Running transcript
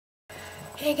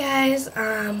Hey guys,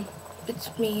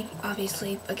 it's me,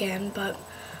 obviously, again, but,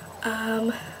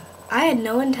 I had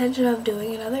no intention of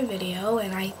doing another video,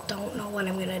 and I don't know what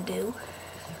I'm gonna do,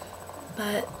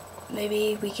 but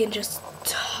maybe we can just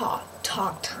talk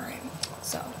time,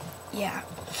 so, yeah.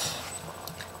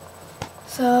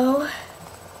 So,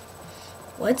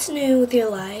 what's new with your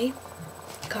life?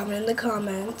 Comment in the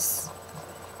comments.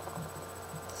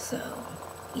 So,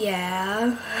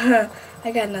 yeah,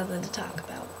 I got nothing to talk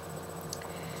about.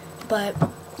 But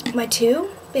my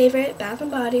two favorite Bath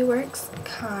 & Body Works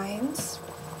kinds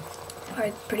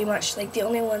are pretty much like the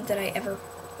only ones that I ever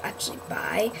actually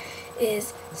buy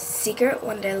is Secret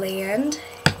Wonderland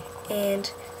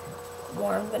and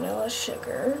Warm Vanilla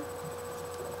Sugar.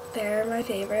 They're my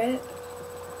favorite.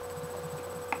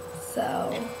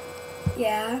 So,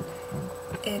 yeah.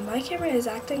 And my camera is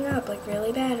acting up like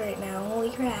really bad right now. Holy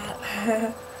crap.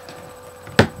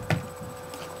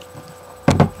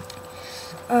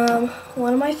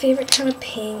 One of my favorite kind of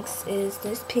pinks is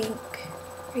this pink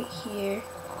right here.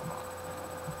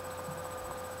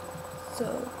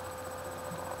 So,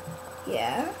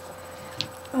 yeah.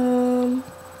 I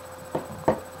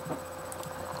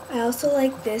also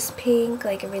like this pink,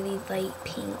 like a really light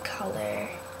pink color.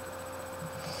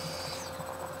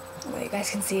 Well, you guys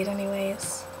can see it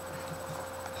anyways.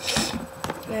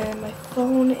 And my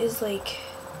phone is like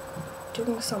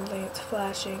doing something, it's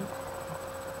flashing.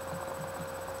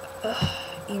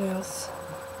 Emails.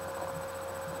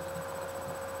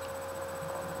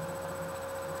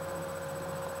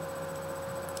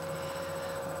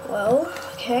 Well,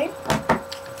 okay.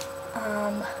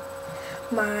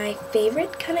 My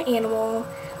favorite kind of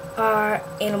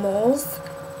animals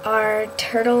are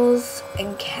turtles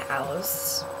and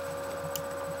cows.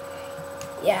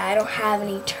 Yeah, I don't have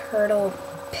any turtle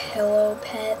pillow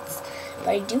pets, but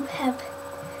I do have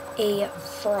a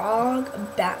frog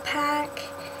backpack,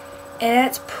 and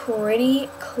it's pretty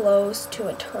close to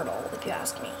a turtle, if you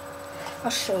ask me.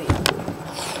 I'll show you.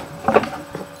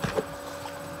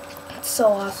 It's so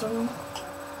awesome.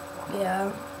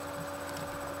 Yeah.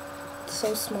 It's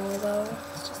so small though.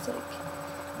 It's just like,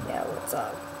 yeah, what's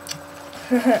up?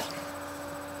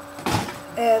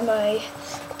 And my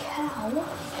cow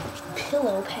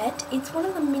pillow pet, it's one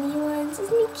of the mini ones.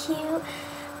 Isn't he cute?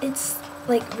 It's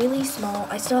like really small.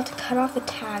 I still have to cut off the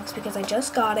tags because I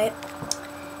just got it.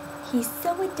 He's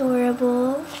so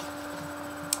adorable.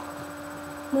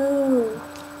 Moo.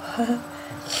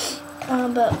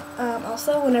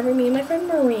 Also, whenever me and my friend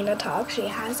Marina talk, she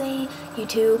has a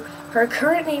YouTube. Her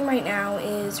current name right now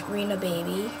is Rena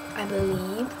Baby, I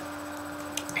believe.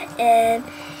 And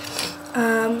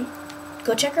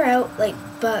go check her out.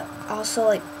 But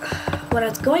also, what I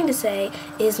was going to say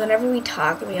is whenever we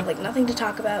talk and we have nothing to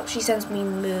talk about, she sends me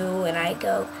moo and I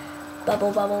go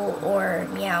bubble bubble or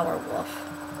meow or woof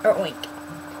or oink.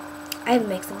 I have a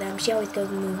mix of them. She always goes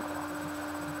moo.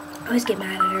 I always get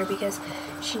mad at her because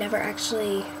she never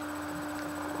actually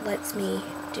lets me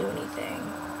do anything.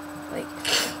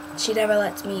 She never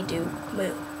lets me do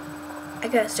moo. I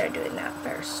gotta start doing that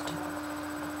first.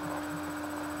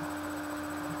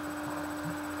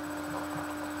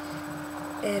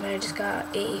 And I just got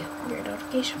a weird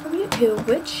notification from YouTube,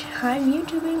 which I'm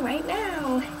YouTubing right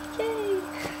now. Yay!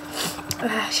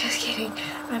 Just kidding.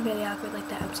 I'm really awkward like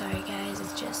that. I'm sorry, guys.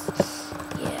 It's just,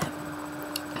 yeah.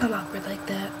 I'm awkward like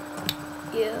that.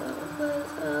 Yeah,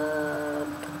 what's up?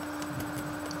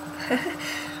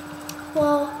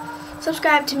 Well,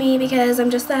 subscribe to me because I'm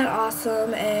just that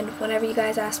awesome. And whenever you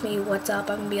guys ask me what's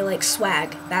up, I'm gonna be like,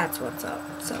 swag. That's what's up.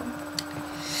 So,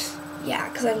 yeah,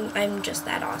 because I'm just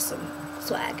that awesome.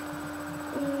 Swag.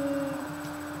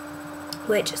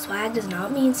 Which swag does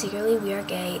not mean secretly we are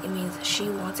gay. It means she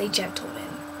wants a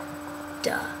gentleman.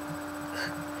 Duh.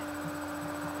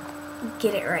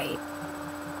 Get it right.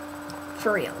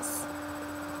 For reals.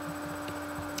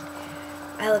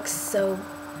 I look so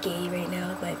gay right now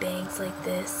with my bangs like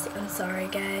this. I'm sorry,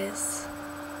 guys.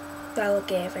 But I look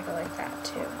gay if I go like that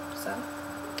too. So.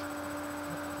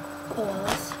 Oh well.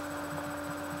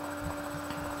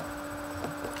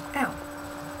 Ow.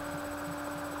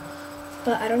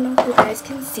 But I don't know if you guys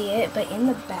can see it, but in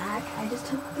the back, I just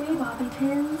took 3 bobby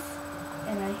pins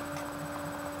and I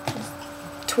just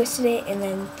twisted it and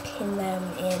then pinned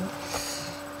them in.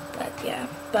 But yeah,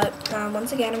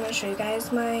 once again, I'm going to show you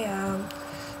guys my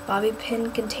bobby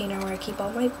pin container where I keep all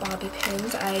my bobby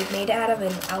pins. I made it out of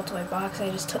an Altoid box.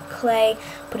 I just took clay,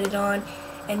 put it on,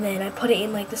 and then I put it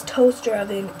in this toaster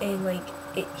oven and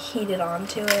it heated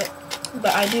onto it.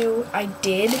 But I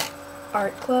did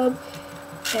art club,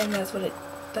 and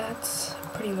that's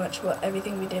pretty much what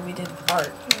everything we did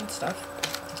art and stuff.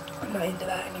 I'm not into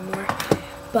that anymore.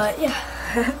 But yeah,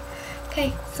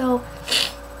 Okay, so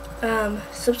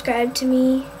subscribe to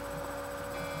me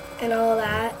and all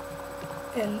that,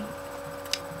 and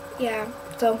yeah,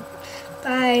 so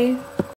bye.